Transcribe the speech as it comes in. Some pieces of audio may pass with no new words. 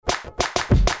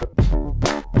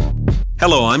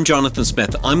Hello, I'm Jonathan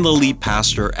Smith. I'm the lead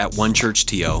pastor at One Church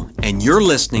TO, and you're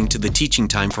listening to the teaching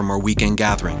time from our weekend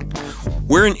gathering.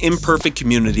 We're an imperfect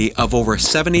community of over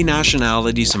 70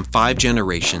 nationalities and 5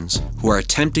 generations who are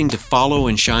attempting to follow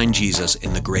and shine Jesus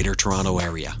in the Greater Toronto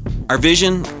Area. Our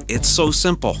vision, it's so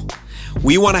simple.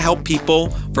 We want to help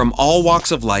people from all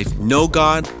walks of life know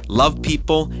God, love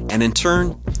people, and in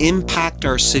turn, impact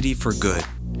our city for good.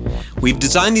 We've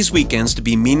designed these weekends to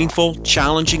be meaningful,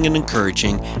 challenging, and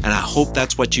encouraging, and I hope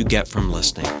that's what you get from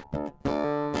listening.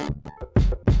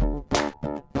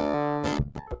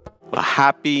 Well,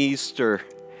 happy Easter.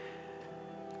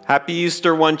 Happy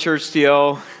Easter, One Church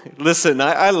TO. Listen,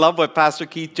 I love what Pastor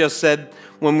Keith just said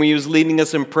when he was leading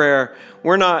us in prayer.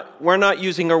 We're not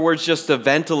using our words just to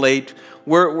ventilate.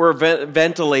 We're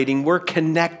ventilating. We're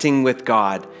connecting with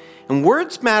God. And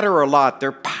words matter a lot.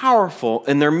 They're powerful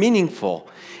and they're meaningful.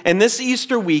 And this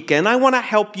Easter weekend, I want to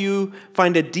help you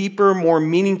find a deeper, more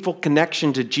meaningful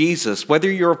connection to Jesus, whether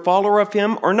you're a follower of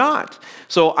him or not.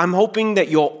 So I'm hoping that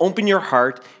you'll open your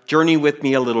heart, journey with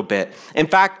me a little bit. In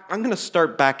fact, I'm going to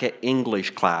start back at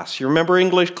English class. You remember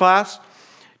English class?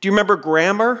 Do you remember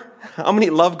grammar? How many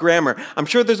love grammar? I'm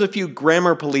sure there's a few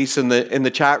grammar police in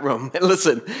the chat room.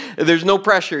 Listen, there's no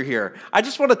pressure here. I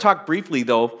just want to talk briefly,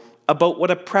 though, about what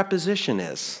a preposition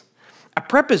is. A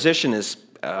preposition is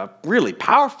really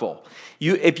powerful.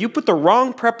 If you put the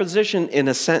wrong preposition in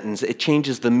a sentence, it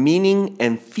changes the meaning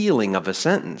and feeling of a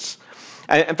sentence.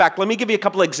 In fact, let me give you a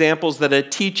couple examples that a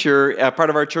teacher, part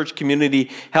of our church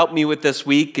community, helped me with this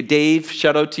week. Dave,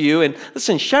 shout out to you. And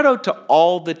listen, shout out to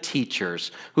all the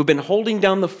teachers who've been holding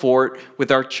down the fort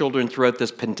with our children throughout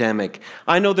this pandemic.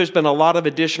 I know there's been a lot of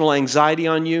additional anxiety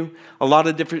on you, a lot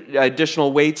of different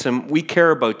additional weights, and we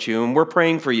care about you, and we're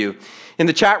praying for you. In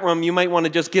the chat room, you might want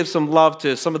to just give some love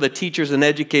to some of the teachers and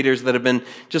educators that have been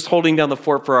just holding down the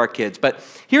fort for our kids. But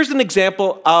here's an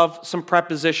example of some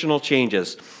prepositional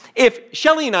changes. If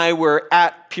Shelley and I were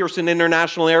at Pearson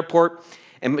International Airport,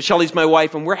 and Shelley's my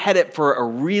wife, and we're headed for a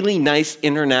really nice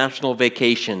international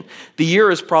vacation. The year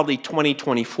is probably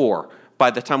 2024 by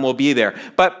the time we'll be there.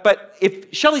 But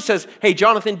if Shelley says, hey,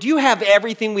 Jonathan, do you have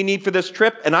everything we need for this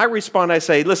trip? And I respond, I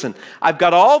say, listen, I've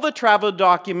got all the travel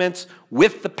documents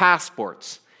with the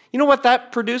passports. You know what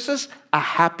that produces? A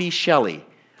happy Shelley.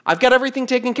 I've got everything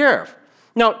taken care of.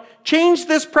 Now, change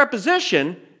this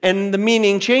preposition and the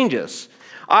meaning changes.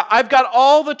 I've got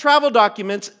all the travel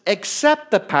documents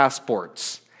except the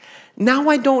passports. Now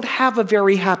I don't have a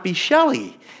very happy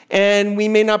Shelley, and we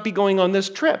may not be going on this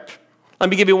trip. Let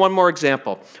me give you one more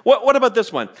example. What about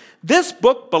this one? This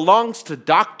book belongs to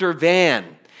Dr.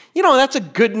 Van. You know, that's a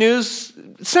good news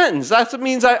sentence. That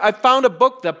means I found a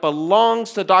book that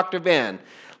belongs to Dr. Van.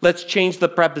 Let's change the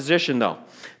preposition, though.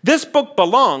 This book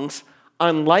belongs,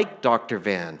 unlike Dr.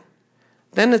 Van.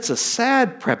 Then it's a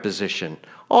sad preposition.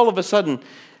 All of a sudden,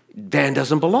 Van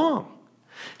doesn't belong.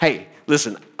 Hey,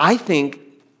 listen, I think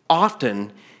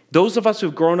often those of us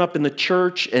who've grown up in the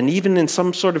church and even in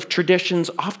some sort of traditions,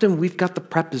 often we've got the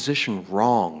preposition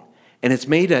wrong. And it's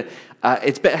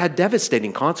had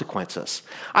devastating consequences.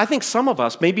 I think some of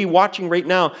us, maybe watching right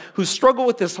now, who struggle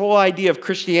with this whole idea of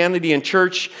Christianity and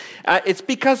church, it's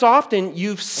because often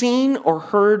you've seen or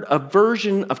heard a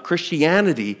version of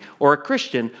Christianity or a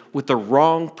Christian with the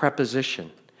wrong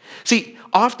preposition. See,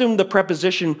 often the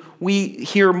preposition we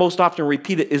hear most often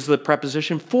repeated is the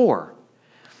preposition for.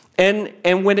 And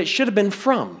when it should have been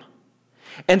from.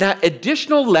 And that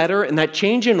additional letter and that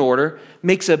change in order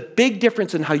makes a big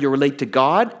difference in how you relate to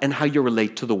God and how you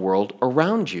relate to the world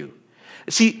around you.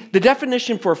 See, the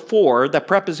definition for, that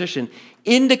preposition,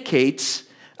 indicates,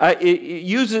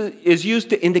 is used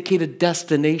to indicate a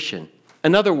destination.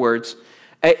 In other words,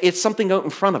 it's something out in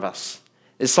front of us.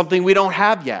 It's something we don't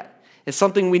have yet. It's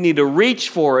something we need to reach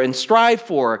for and strive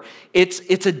for.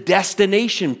 It's a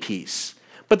destination piece.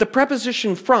 But the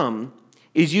preposition from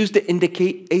is used to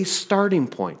indicate a starting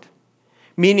point,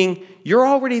 meaning you're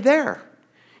already there.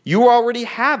 You already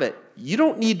have it. You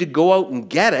don't need to go out and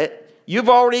get it. You've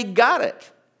already got it.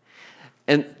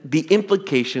 And the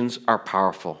implications are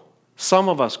powerful. Some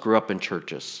of us grew up in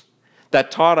churches that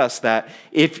taught us that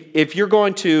if you're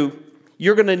going to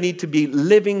need to be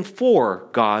living for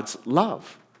God's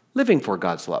love. Living for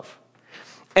God's love.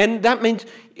 And that means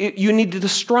you needed to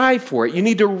strive for it. You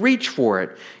need to reach for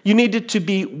it. You needed to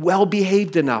be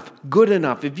well-behaved enough, good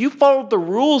enough. If you followed the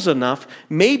rules enough,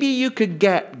 maybe you could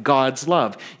get God's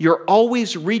love. You're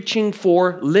always reaching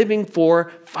for, living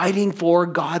for, fighting for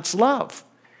God's love.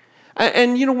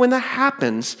 And you know, when that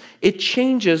happens, it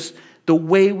changes the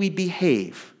way we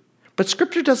behave. But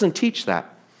Scripture doesn't teach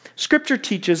that. Scripture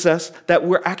teaches us that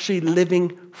we're actually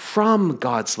living from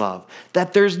God's love,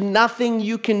 that there's nothing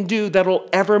you can do that'll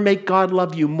ever make God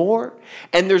love you more,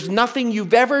 and there's nothing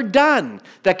you've ever done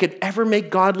that could ever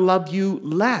make God love you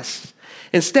less.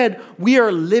 Instead, we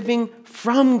are living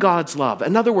from God's love.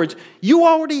 In other words, you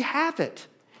already have it.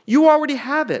 You already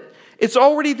have it. It's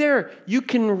already there. You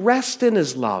can rest in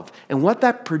his love. And what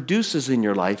that produces in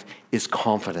your life is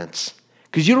confidence,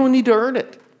 because you don't need to earn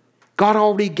it. God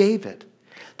already gave it.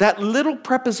 That little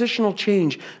prepositional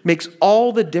change makes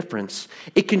all the difference.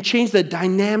 It can change the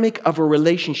dynamic of a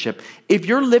relationship. If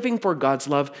you're living for God's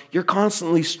love, you're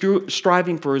constantly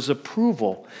striving for his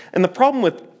approval. And the problem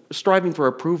with striving for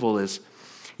approval is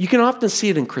you can often see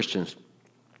it in Christians.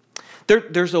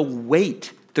 There's a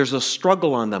weight, there's a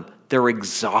struggle on them. They're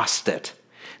exhausted.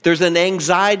 There's an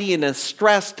anxiety and a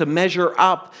stress to measure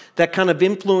up that kind of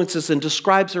influences and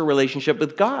describes their relationship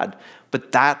with God.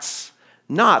 But that's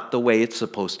not the way it's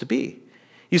supposed to be.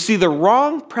 You see, the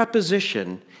wrong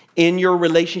preposition in your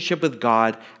relationship with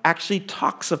God actually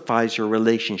toxifies your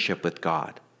relationship with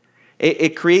God.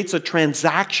 It creates a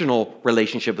transactional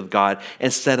relationship with God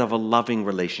instead of a loving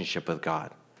relationship with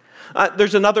God.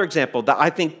 There's another example that I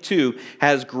think, too,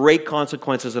 has great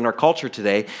consequences in our culture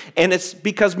today, and it's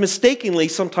because mistakenly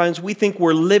sometimes we think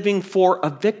we're living for a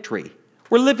victory.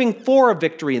 We're living for a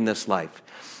victory in this life.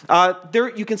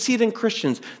 You can see it in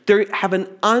Christians. They have an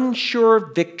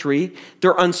unsure victory.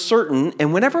 They're uncertain.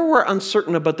 And whenever we're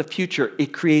uncertain about the future,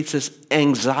 it creates this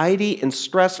anxiety and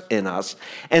stress in us.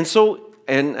 And so,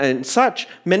 and such,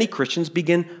 many Christians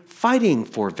begin fighting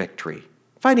for victory.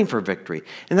 Fighting for victory.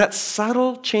 And that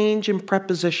subtle change in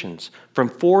prepositions from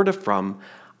for to from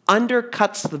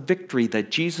undercuts the victory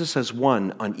that Jesus has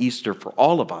won on Easter for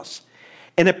all of us.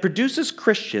 And it produces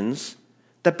Christians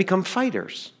that become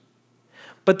fighters.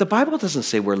 But the Bible doesn't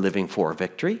say we're living for a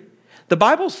victory. The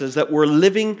Bible says that we're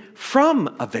living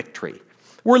from a victory.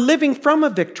 We're living from a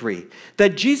victory,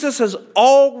 that Jesus has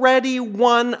already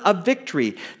won a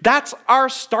victory. That's our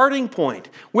starting point.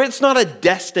 It's not a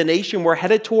destination we're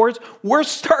headed towards. We're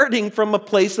starting from a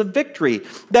place of victory.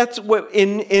 That's what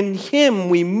in him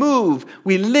we move,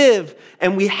 we live,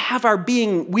 and we have our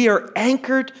being. We are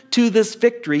anchored to this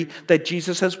victory that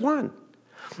Jesus has won.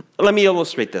 Let me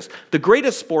illustrate this. The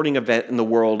greatest sporting event in the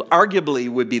world arguably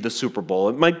would be the Super Bowl.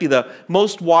 It might be the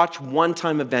most watched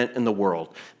one-time event in the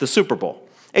world, the Super Bowl.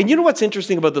 And you know what's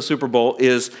interesting about the Super Bowl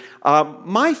is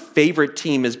my favorite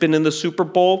team has been in the Super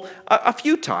Bowl a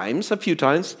few times,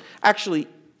 actually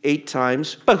 8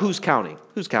 times, but who's counting?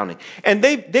 Who's counting? And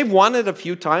they've won it a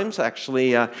few times,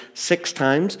 actually 6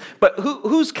 times, but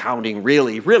who's counting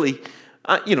really?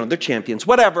 They're champions,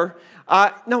 whatever.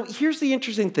 Now, here's the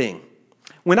interesting thing.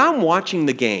 When I'm watching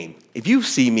the game, if you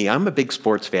see me, I'm a big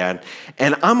sports fan,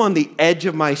 and I'm on the edge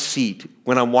of my seat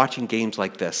when I'm watching games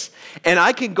like this. And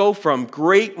I can go from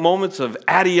great moments of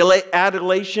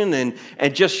adulation and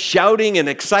just shouting and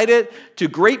excited to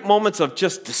great moments of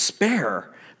just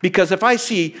despair. Because if I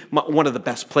see one of the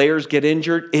best players get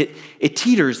injured, it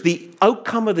teeters. The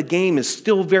outcome of the game is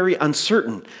still very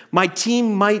uncertain. My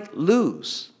team might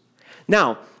lose.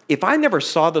 Now, if I never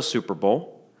saw the Super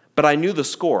Bowl, but I knew the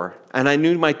score, and I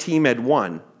knew my team had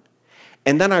won,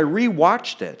 and then I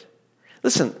rewatched it.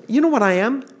 Listen, you know what I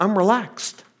am? I'm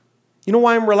relaxed. You know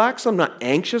why I'm relaxed? I'm not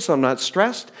anxious. I'm not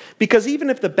stressed. Because even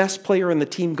if the best player in the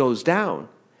team goes down,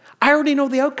 I already know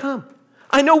the outcome.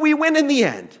 I know we win in the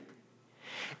end.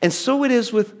 And so it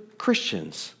is with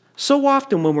Christians. So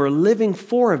often when we're living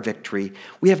for a victory,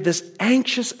 we have this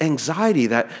anxious anxiety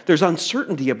that there's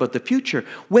uncertainty about the future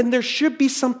when there should be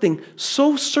something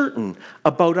so certain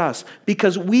about us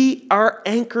because we are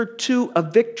anchored to a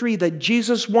victory that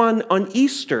Jesus won on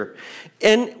Easter.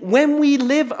 And when we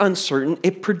live uncertain,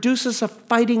 it produces a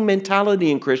fighting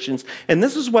mentality in Christians. And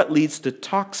this is what leads to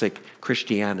toxic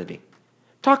Christianity.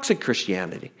 Toxic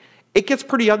Christianity. It gets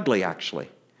pretty ugly, actually.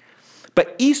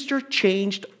 But Easter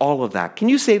changed all of that. Can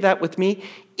you say that with me?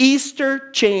 Easter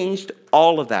changed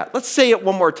all of that. Let's say it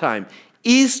one more time.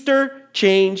 Easter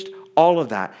changed all of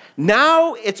that.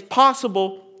 Now it's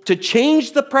possible to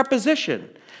change the preposition.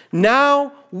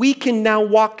 Now we can now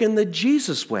walk in the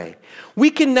Jesus way. We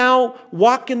can now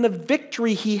walk in the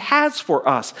victory he has for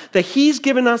us, that he's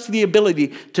given us the ability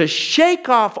to shake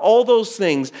off all those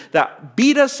things that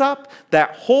beat us up,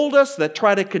 that hold us, that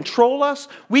try to control us.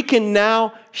 We can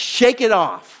now shake it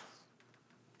off.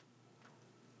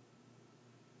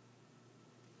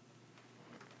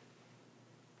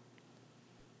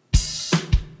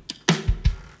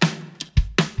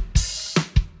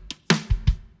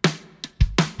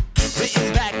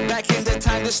 Written back in the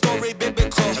time, the story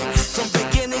biblical. From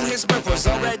beginning his birth was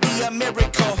already a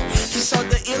miracle. He saw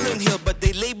the ill and healed, but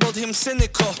they labeled him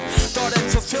cynical. Thought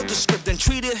and fulfilled the script and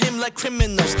treated him like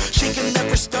criminals. Shaken,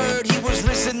 never stirred, he was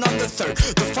risen on the third.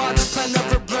 The Father's plan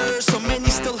never blurred, so many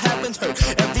still haven't heard.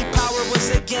 Every power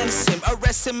was against him,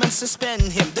 arrest him and suspend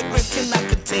him. The grave cannot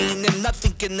contain him,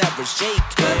 nothing can ever shake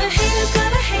him. Well, the haters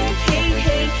gonna hate, hate,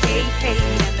 hate, hate, hate.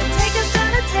 And the takers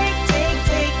gonna take, take,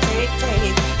 take, take,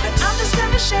 take. But I'm just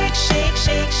gonna shake, shake,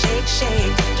 shake, shake,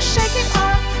 shake. Just shake it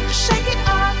off, just shake it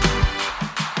off.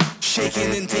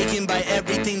 Shaken and taken by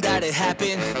everything that had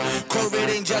happened. Corporate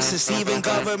injustice, even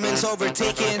governments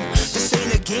overtaken. This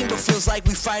ain't a game, but feels like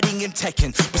we fighting in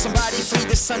Tekken. But somebody free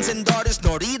the sons and daughters,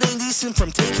 nor eating decent from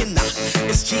taking. Nah,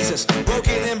 it's Jesus,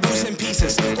 broken and bruised in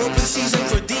pieces. Open season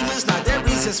for demons, not their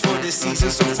reasons for this season.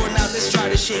 So for now, let's try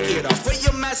to shake it off. With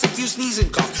your massive, you sneeze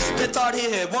and cough. They thought he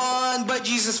had won, but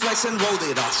Jesus flexed and rolled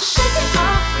it off. Just shake it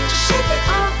off, just shake it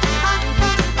off.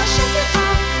 Shake it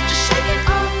off, just shake it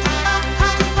off.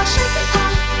 Shake it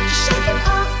off, just shake it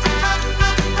off.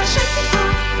 Shake it off,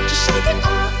 just shake it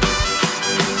off.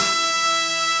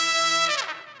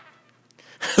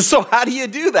 So how do you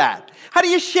do that? How do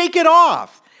you shake it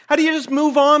off? How do you just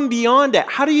move on beyond it?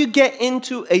 How do you get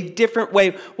into a different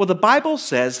way? Well, the Bible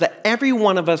says that every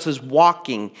one of us is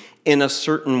walking in a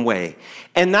certain way.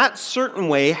 And that certain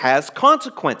way has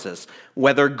consequences,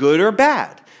 whether good or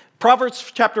bad.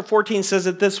 Proverbs chapter 14 says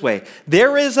it this way.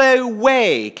 There is a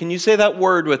way. Can you say that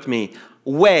word with me?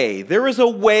 Way. There is a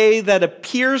way that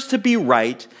appears to be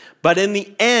right, but in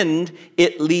the end,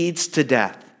 it leads to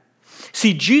death.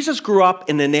 See, Jesus grew up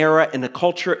in an era, in a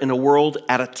culture, in a world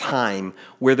at a time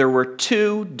where there were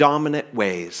two dominant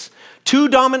ways. Two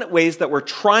dominant ways that were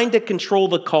trying to control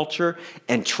the culture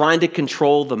and trying to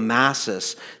control the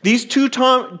masses. These two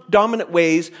dominant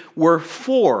ways were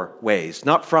for ways,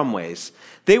 not from ways.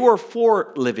 They were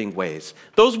for living ways.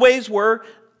 Those ways were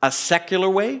a secular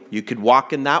way. You could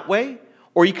walk in that way,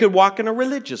 or you could walk in a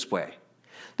religious way.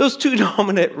 Those two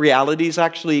dominant realities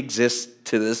actually exist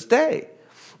to this day.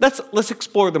 Let's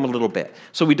explore them a little bit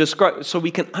so we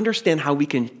can understand how we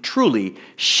can truly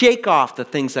shake off the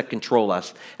things that control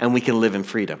us and we can live in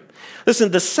freedom.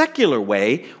 Listen, the secular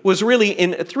way was really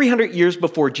in 300 years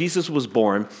before Jesus was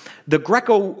born. The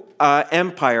Greco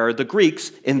Empire, the Greeks,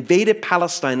 invaded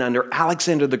Palestine under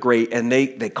Alexander the Great, and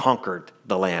they conquered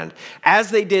the land,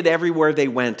 as they did everywhere they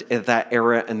went at that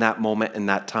era and that moment and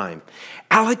that time.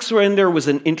 Alexander was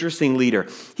an interesting leader.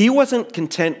 He wasn't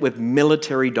content with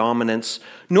military dominance,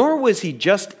 nor was he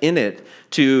just in it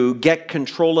to get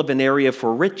control of an area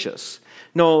for riches.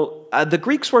 No, the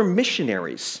Greeks were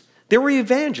missionaries. They were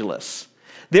evangelists.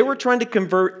 They were trying to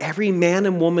convert every man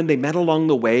and woman they met along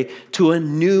the way to a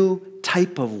new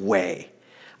type of way,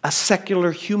 a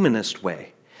secular humanist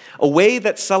way, a way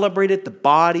that celebrated the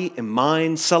body and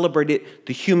mind, celebrated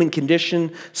the human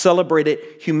condition, celebrated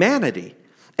humanity.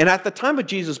 And at the time of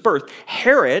Jesus' birth,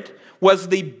 Herod was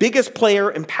the biggest player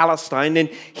in Palestine, and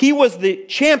he was the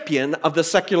champion of the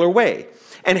secular way.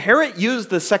 And Herod used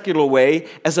the secular way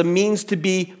as a means to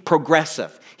be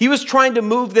progressive. He was trying to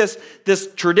move this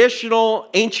traditional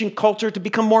ancient culture to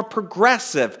become more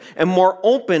progressive and more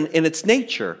open in its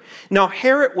nature. Now,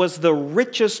 Herod was the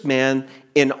richest man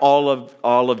in all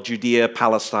of Judea,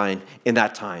 Palestine in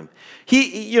that time.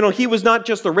 He was not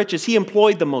just the richest, he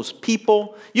employed the most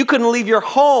people. You couldn't leave your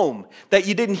home that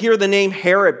you didn't hear the name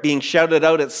Herod being shouted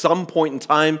out at some point in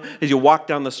time as you walked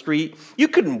down the street. You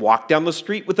couldn't walk down the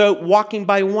street without walking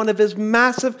by one of his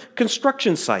massive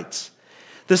construction sites.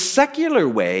 The secular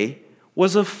way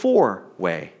was a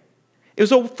for-way. It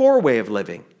was a for-way of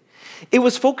living. It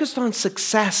was focused on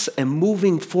success and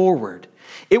moving forward.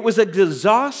 It was an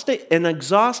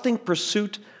exhausting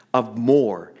pursuit of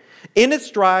more. In its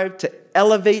drive to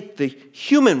elevate the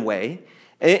human way,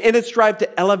 in its drive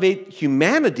to elevate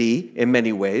humanity in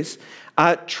many ways,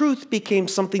 truth became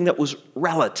something that was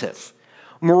relative.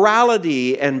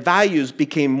 Morality and values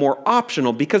became more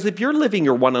optional, because if you're living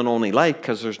your one and only life,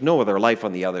 because there's no other life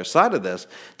on the other side of this,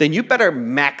 then you better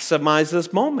maximize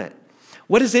this moment.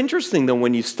 What is interesting, though,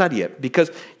 when you study it,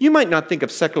 because you might not think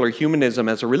of secular humanism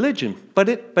as a religion, but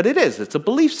it is. It's a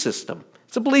belief system.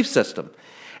 It's a belief system.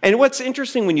 And what's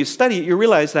interesting when you study it, you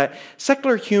realize that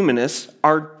secular humanists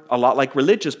are a lot like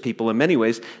religious people in many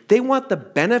ways. They want the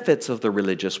benefits of the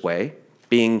religious way,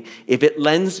 being if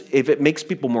it makes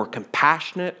people more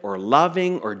compassionate or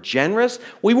loving or generous,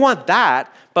 we want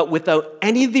that, but without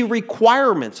any of the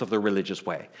requirements of the religious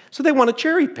way. So they want to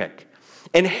cherry pick.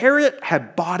 And Herod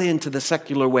had bought into the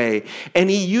secular way, and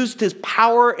he used his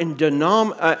power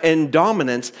and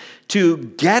dominance to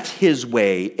get his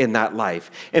way in that life.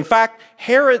 In fact,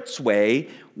 Herod's way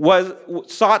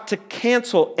sought to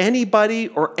cancel anybody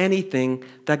or anything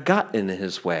that got in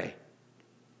his way.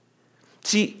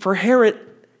 See, for Herod,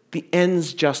 the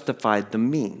ends justified the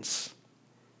means.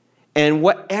 And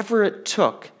whatever it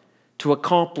took to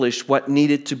accomplish what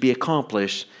needed to be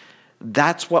accomplished,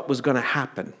 that's what was going to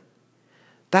happen.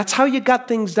 That's how you got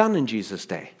things done in Jesus'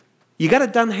 day. You got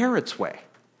it done Herod's way.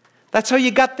 That's how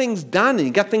you got things done and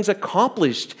you got things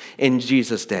accomplished in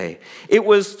Jesus' day. It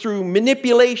was through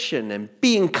manipulation and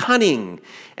being cunning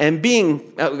and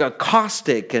being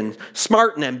caustic and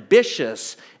smart and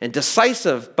ambitious and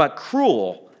decisive but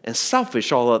cruel and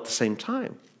selfish all at the same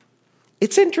time.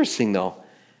 It's interesting though.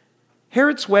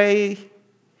 Herod's way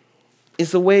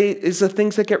is the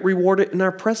things that get rewarded in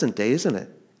our present day, isn't it?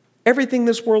 Everything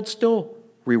this world still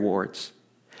rewards.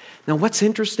 Now, what's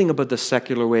interesting about the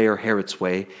secular way or Herod's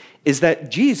way is that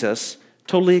Jesus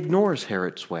totally ignores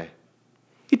Herod's way.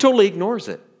 He totally ignores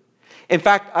it. In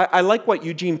fact, I like what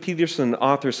Eugene Peterson, the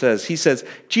author, says. He says,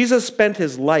 Jesus spent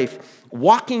his life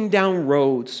walking down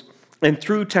roads and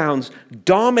through towns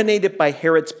dominated by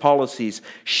Herod's policies,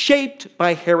 shaped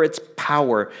by Herod's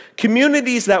power,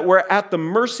 communities that were at the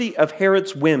mercy of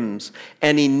Herod's whims,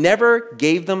 and he never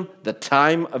gave them the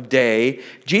time of day.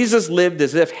 Jesus lived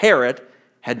as if Herod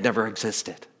had never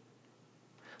existed.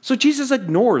 So Jesus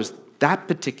ignores that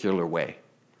particular way.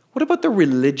 What about the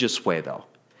religious way, though?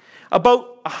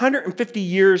 About 150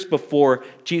 years before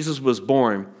Jesus was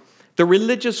born, there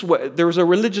was a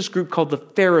religious group called the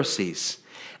Pharisees.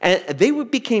 And they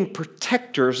became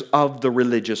protectors of the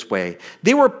religious way.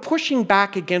 They were pushing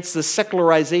back against the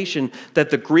secularization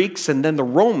that the Greeks and then the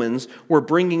Romans were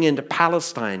bringing into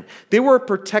Palestine. They were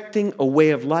protecting a way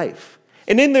of life.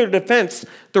 And in their defense,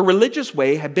 the religious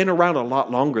way had been around a lot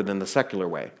longer than the secular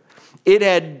way. It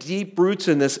had deep roots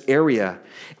in this area.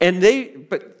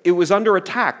 But it was under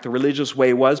attack, the religious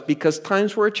way was, because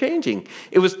times were changing.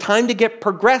 It was time to get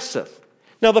progressive.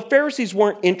 Now, the Pharisees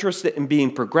weren't interested in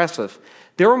being progressive.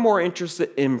 They were more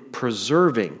interested in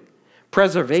preservation,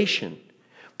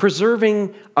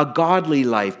 preserving a godly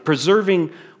life,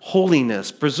 preserving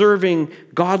holiness, preserving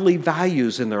godly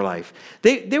values in their life.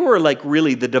 They were like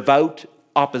really the devout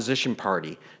opposition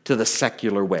party to the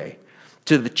secular way,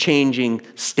 to the changing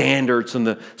standards and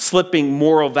the slipping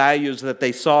moral values that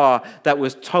they saw that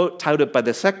was touted by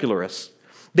the secularists.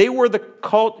 They were the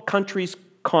country's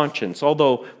conscience,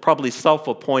 although probably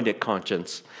self-appointed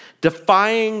conscience,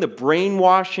 defying the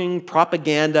brainwashing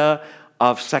propaganda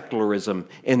of secularism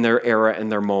in their era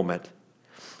and their moment.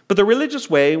 But the religious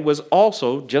way was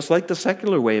also, just like the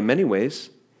secular way in many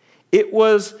ways, it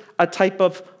was a type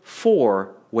of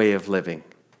way of living.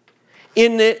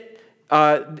 In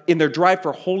their drive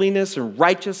for holiness and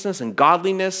righteousness and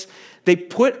godliness, they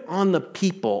put on the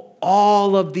people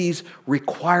all of these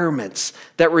requirements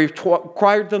that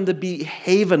required them to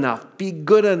behave enough, be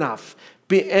good enough,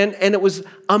 and it was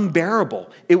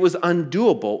unbearable. It was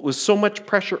undoable. It was so much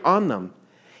pressure on them.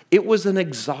 It was an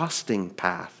exhausting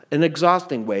path, an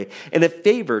exhausting way, and it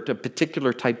favored a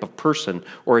particular type of person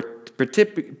or a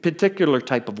particular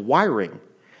type of wiring.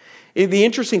 The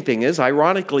interesting thing is,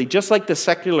 ironically, just like the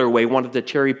secular way wanted to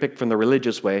cherry pick from the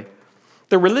religious way,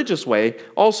 the religious way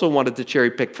also wanted to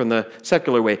cherry pick from the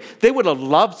secular way. They would have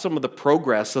loved some of the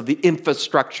progress of the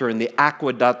infrastructure and the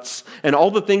aqueducts and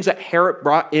all the things that Herod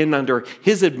brought in under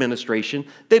his administration.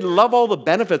 They'd love all the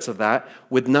benefits of that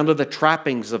with none of the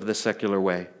trappings of the secular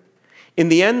way. In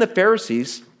the end, the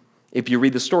Pharisees, if you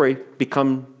read the story,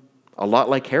 become a lot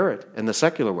like Herod and the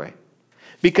secular way.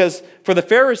 Because for the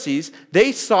Pharisees,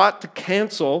 they sought to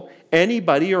cancel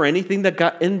anybody or anything that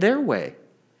got in their way.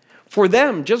 For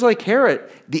them, just like Herod,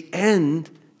 the end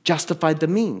justified the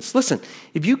means. Listen,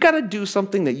 if you got to do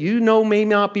something that you know may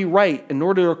not be right in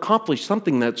order to accomplish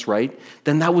something that's right,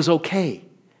 then that was okay.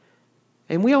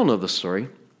 And we all know the story.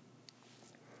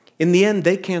 In the end,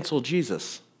 they canceled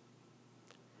Jesus.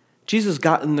 Jesus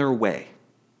got in their way.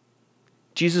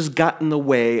 Jesus got in the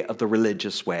way of the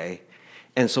religious way.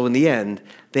 And so in the end,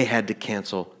 they had to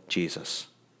cancel Jesus.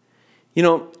 You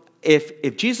know,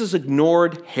 if Jesus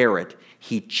ignored Herod,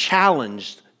 he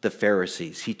challenged the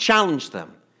Pharisees. He challenged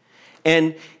them.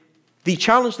 And he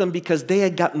challenged them because they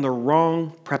had gotten the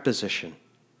wrong preposition.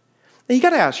 Now you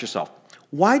got to ask yourself,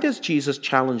 why does Jesus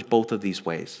challenge both of these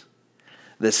ways?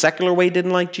 The secular way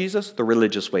didn't like Jesus. The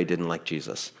religious way didn't like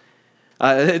Jesus.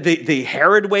 The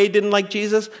Herod way didn't like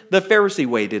Jesus. The Pharisee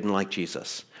way didn't like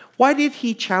Jesus. Why did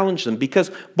he challenge them?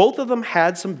 Because both of them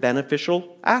had some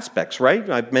beneficial aspects, right?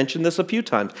 I've mentioned this a few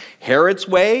times. Herod's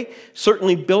way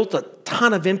certainly built a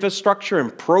ton of infrastructure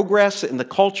and progress in the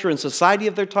culture and society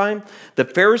of their time. The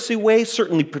Pharisee way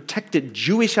certainly protected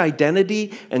Jewish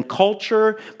identity and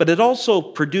culture, but it also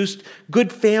produced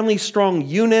good family, strong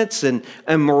units and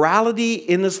morality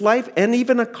in this life, and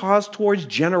even a cause towards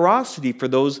generosity for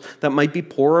those that might be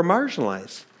poor or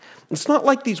marginalized. It's not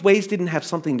like these ways didn't have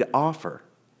something to offer.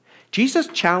 Jesus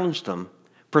challenged them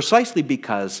precisely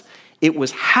because it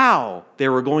was how they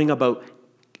were going about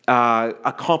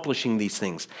accomplishing these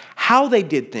things. How they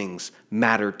did things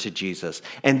mattered to Jesus.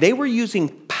 And they were using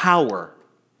power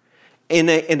in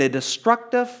a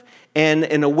destructive and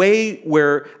in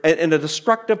a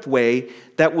destructive way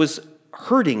that was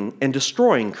hurting and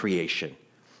destroying creation.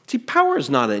 See, power is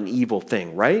not an evil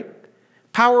thing, right?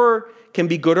 Power can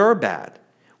be good or bad.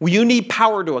 Well, you need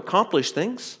power to accomplish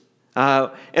things.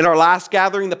 In our last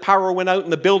gathering, the power went out in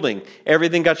the building.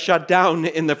 Everything got shut down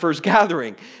in the first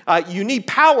gathering. You need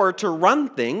power to run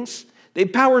things.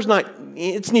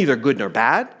 It's neither good nor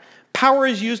bad. Power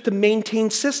is used to maintain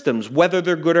systems, whether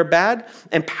they're good or bad,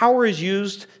 and power is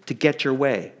used to get your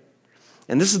way.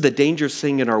 And this is the dangerous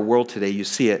thing in our world today. You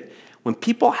see it. When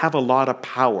people have a lot of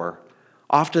power,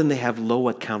 often they have low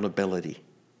accountability.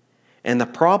 And the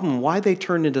problem, why they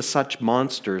turn into such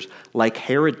monsters like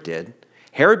Herod did,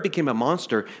 Herod became a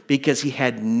monster because he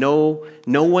had no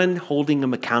one holding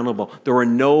him accountable. There were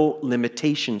no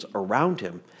limitations around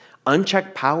him.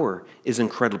 Unchecked power is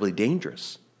incredibly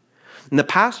dangerous. In the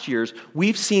past years,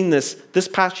 we've seen this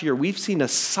past year, we've seen a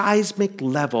seismic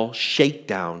level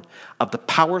shakedown of the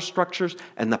power structures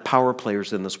and the power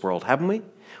players in this world, haven't we?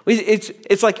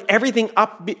 It's like everything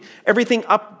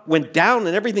up went down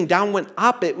and everything down went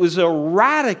up. It was a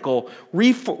radical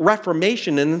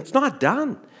reformation, and it's not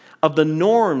done, of the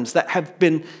norms that have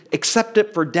been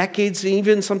accepted for decades,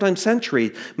 even sometimes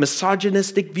centuries.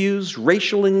 Misogynistic views,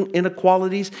 racial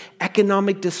inequalities,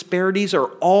 economic disparities are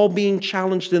all being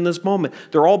challenged in this moment.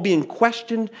 They're all being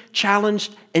questioned,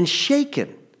 challenged, and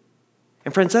shaken.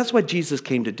 And friends, that's what Jesus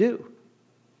came to do.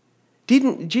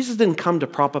 Jesus didn't come to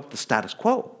prop up the status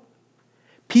quo.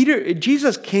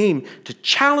 Jesus came to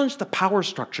challenge the power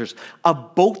structures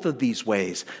of both of these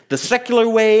ways, the secular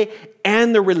way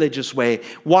and the religious way.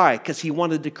 Why? Because he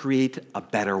wanted to create a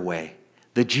better way,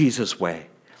 the Jesus way.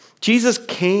 Jesus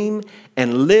came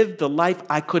and lived the life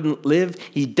I couldn't live.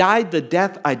 He died the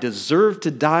death I deserved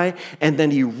to die, and then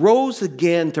he rose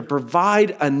again to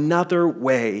provide another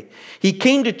way. He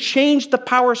came to change the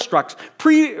power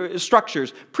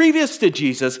structures. Previous to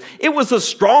Jesus, it was the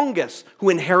strongest who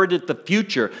inherited the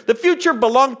future. The future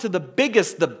belonged to the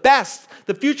biggest, the best.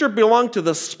 The future belonged to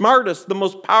the smartest, the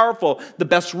most powerful, the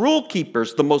best rule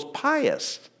keepers, the most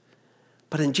pious.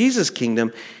 But in Jesus'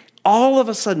 kingdom, all of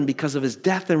a sudden, because of his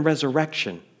death and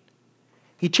resurrection,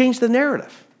 he changed the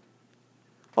narrative.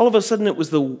 All of a sudden, it was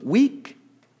the weak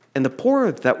and the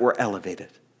poor that were elevated.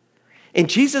 In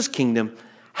Jesus' kingdom,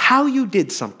 how you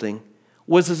did something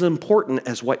was as important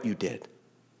as what you did.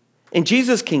 In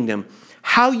Jesus' kingdom,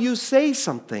 how you say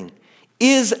something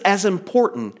is as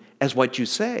important as what you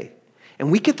say.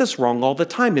 And we get this wrong all the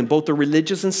time in both the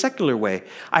religious and secular way.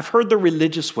 I've heard the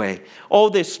religious way,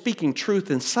 they're speaking truth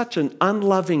in such an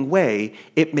unloving way,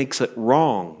 it makes it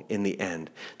wrong in the end.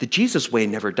 The Jesus way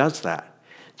never does that.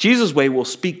 Jesus' way will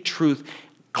speak truth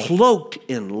cloaked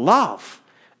in love,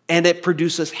 and it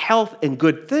produces health and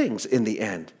good things in the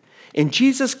end. In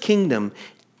Jesus' kingdom,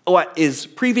 what is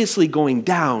previously going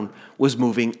down was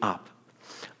moving up.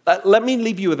 Let me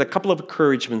leave you with a couple of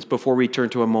encouragements before we turn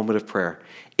to a moment of prayer.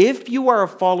 If you are a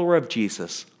follower of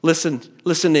Jesus, listen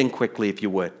in quickly if you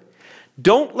would.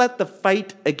 Don't let the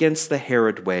fight against the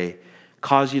Herod way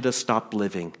cause you to stop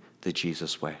living the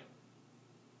Jesus way.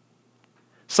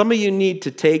 Some of you need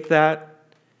to take that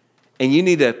and you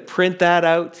need to print that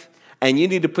out and you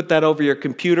need to put that over your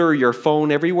computer or your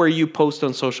phone everywhere you post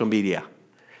on social media.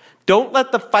 Don't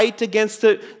let the fight against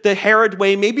the Herod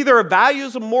way. Maybe there are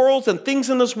values and morals and things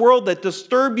in this world that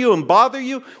disturb you and bother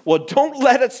you. Well, don't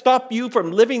let it stop you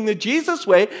from living the Jesus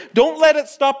way. Don't let it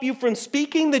stop you from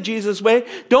speaking the Jesus way.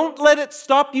 Don't let it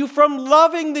stop you from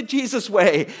loving the Jesus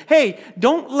way. Hey,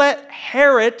 don't let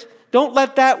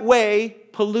that way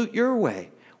pollute your way.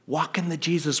 Walk in the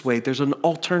Jesus way. There's an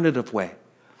alternative way.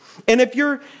 And if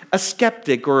you're a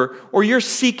skeptic or you're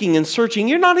seeking and searching,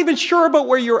 you're not even sure about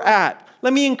where you're at,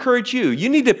 let me encourage you. You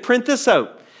need to print this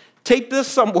out. Tape this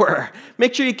somewhere.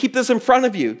 Make sure you keep this in front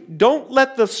of you. Don't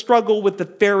let the struggle with the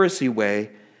Pharisee way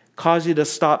cause you to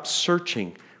stop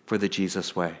searching for the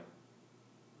Jesus way.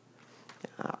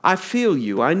 I feel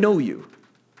you. I know you.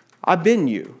 I've been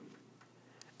you.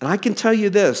 And I can tell you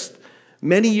this,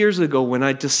 many years ago when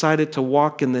I decided to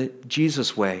walk in the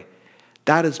Jesus way,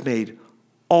 that has made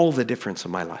all the difference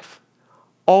in my life.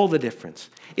 All the difference.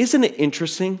 Isn't it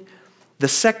interesting? The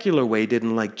secular way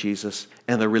didn't like Jesus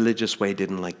and the religious way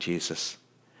didn't like Jesus.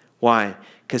 Why?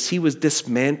 Because he was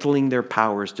dismantling their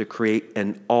powers to create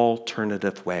an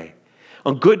alternative way.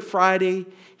 On Good Friday,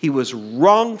 he was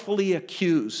wrongfully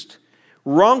accused,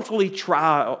 wrongfully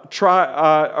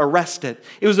arrested.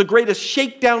 It was the greatest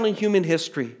shakedown in human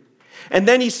history. And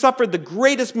then he suffered the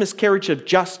greatest miscarriage of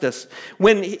justice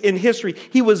when in history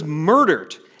he was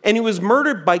murdered. And he was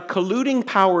murdered by colluding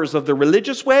powers of the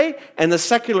religious way and the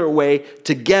secular way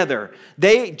together.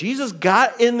 Jesus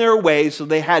got in their way, so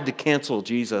they had to cancel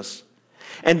Jesus.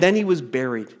 And then he was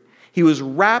buried. He was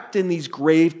wrapped in these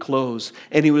grave clothes,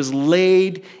 and he was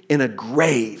laid in a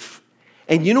grave.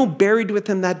 And buried with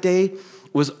him that day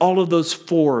was all of those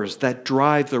fours that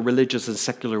drive the religious and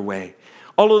secular way.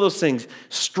 All of those things,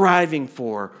 striving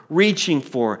for, reaching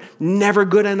for, never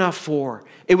good enough for.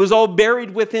 It was all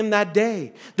buried with him that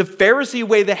day. The Pharisee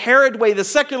way, the Herod way, the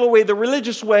secular way, the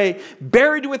religious way,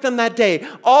 buried with him that day.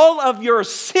 All of your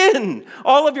sin,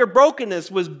 all of your brokenness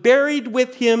was buried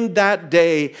with him that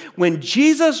day. When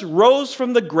Jesus rose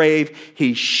from the grave,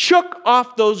 he shook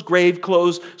off those grave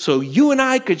clothes so you and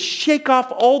I could shake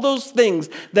off all those things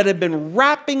that have been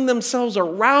wrapping themselves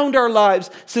around our lives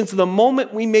since the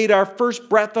moment we made our first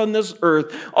breath on this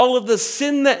earth. All of the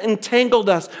sin that entangled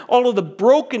us, all of the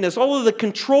brokenness, all of the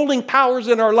controlling powers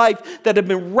in our life that have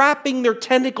been wrapping their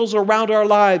tentacles around our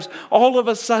lives. All of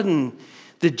a sudden,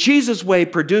 the Jesus way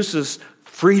produces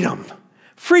freedom.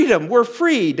 Freedom. We're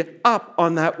freed up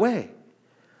on that way.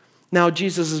 Now,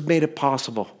 Jesus has made it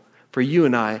possible for you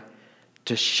and I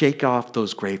to shake off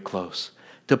those grave clothes,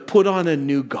 to put on a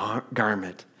new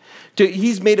garment.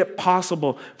 He's made it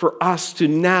possible for us to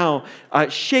now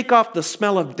shake off the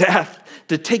smell of death,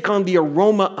 to take on the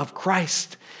aroma of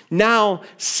Christ. Now,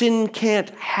 sin can't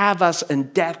have us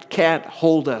and death can't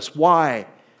hold us. Why?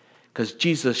 Because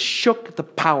Jesus shook the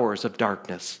powers of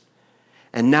darkness.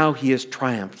 And now he has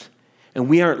triumphed. And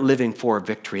we aren't living for a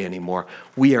victory anymore.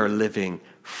 We are living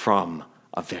from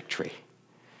a victory.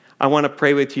 I want to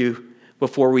pray with you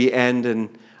before we end.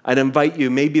 And I'd invite you,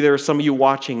 maybe there are some of you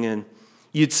watching and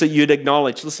you'd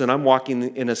acknowledge, listen, I'm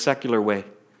walking in a secular way.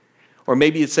 Or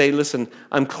maybe you'd say, listen,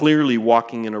 I'm clearly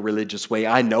walking in a religious way.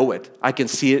 I know it. I can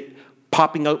see it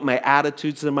popping out in my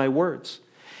attitudes and my words.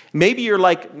 Maybe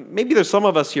there's some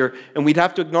of us here, and we'd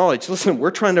have to acknowledge, listen,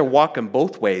 we're trying to walk in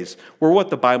both ways. We're what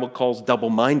the Bible calls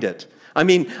double-minded. I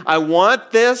mean, I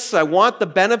want this, I want the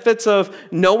benefits of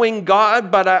knowing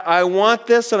God, but I want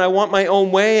this and I want my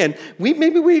own way. And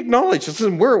maybe we acknowledge,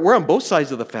 listen, we're on both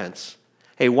sides of the fence.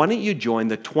 Hey, why don't you join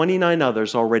the 29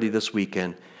 others already this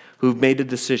weekend who've made a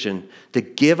decision to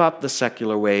give up the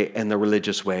secular way and the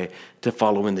religious way to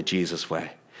follow in the Jesus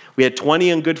way. We had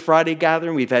 20 on Good Friday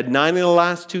gathering. We've had 9 in the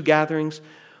last 2 gatherings.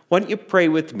 Why don't you pray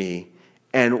with me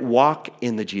and walk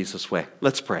in the Jesus way?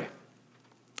 Let's pray.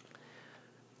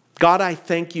 God, I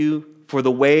thank you for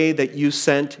the way that you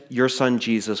sent your son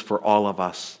Jesus for all of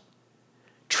us.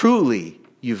 Truly,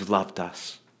 you've loved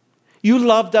us. You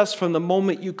loved us from the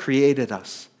moment you created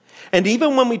us. And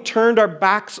even when we turned our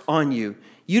backs on you,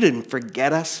 you didn't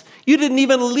forget us. You didn't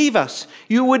even leave us.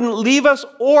 You wouldn't leave us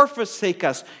or forsake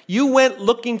us. You went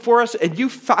looking for us and you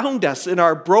found us in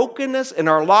our brokenness, in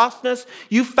our lostness.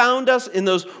 You found us in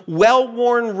those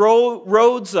well-worn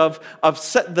roads of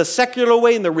the secular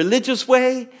way and the religious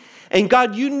way. And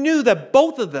God, you knew that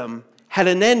both of them had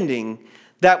an ending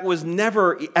that was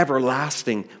never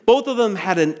everlasting. Both of them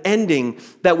had an ending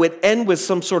that would end with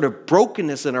some sort of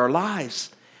brokenness in our lives.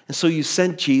 And so you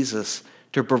sent Jesus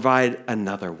to provide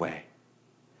another way.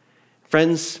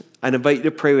 Friends, I'd invite you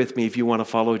to pray with me if you want to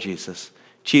follow Jesus.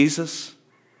 Jesus,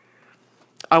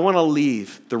 I want to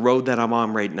leave the road that I'm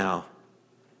on right now,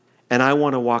 and I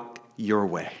want to walk your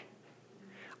way.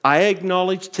 I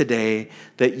acknowledge today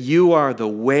that you are the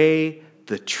way,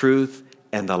 the truth,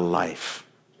 and the life.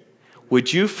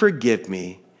 Would you forgive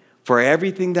me for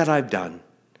everything that I've done?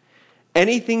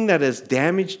 Anything that has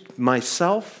damaged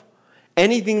myself,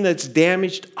 anything that's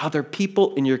damaged other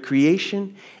people in your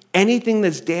creation, anything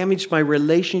that's damaged my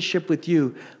relationship with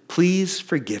you, please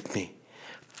forgive me.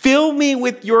 Fill me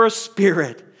with your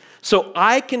Spirit so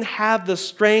I can have the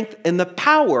strength and the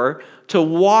power to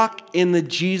walk in the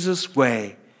Jesus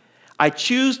way. I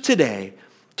choose today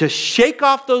to shake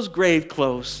off those grave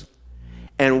clothes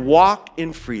and walk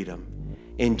in freedom.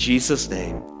 In Jesus'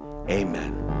 name,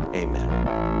 amen. Amen.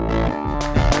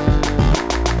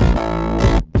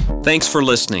 Thanks for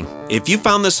listening. If you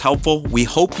found this helpful, we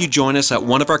hope you join us at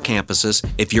one of our campuses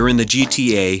if you're in the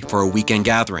GTA for a weekend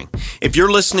gathering. If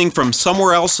you're listening from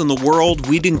somewhere else in the world,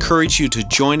 we'd encourage you to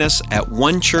join us at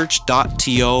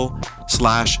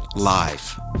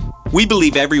onechurch.to/live. We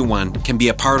believe everyone can be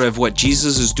a part of what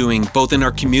Jesus is doing both in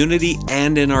our community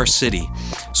and in our city.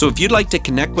 So if you'd like to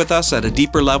connect with us at a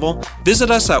deeper level,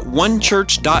 visit us at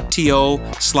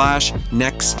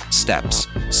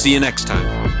onechurch.to/nextsteps. See you next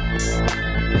time.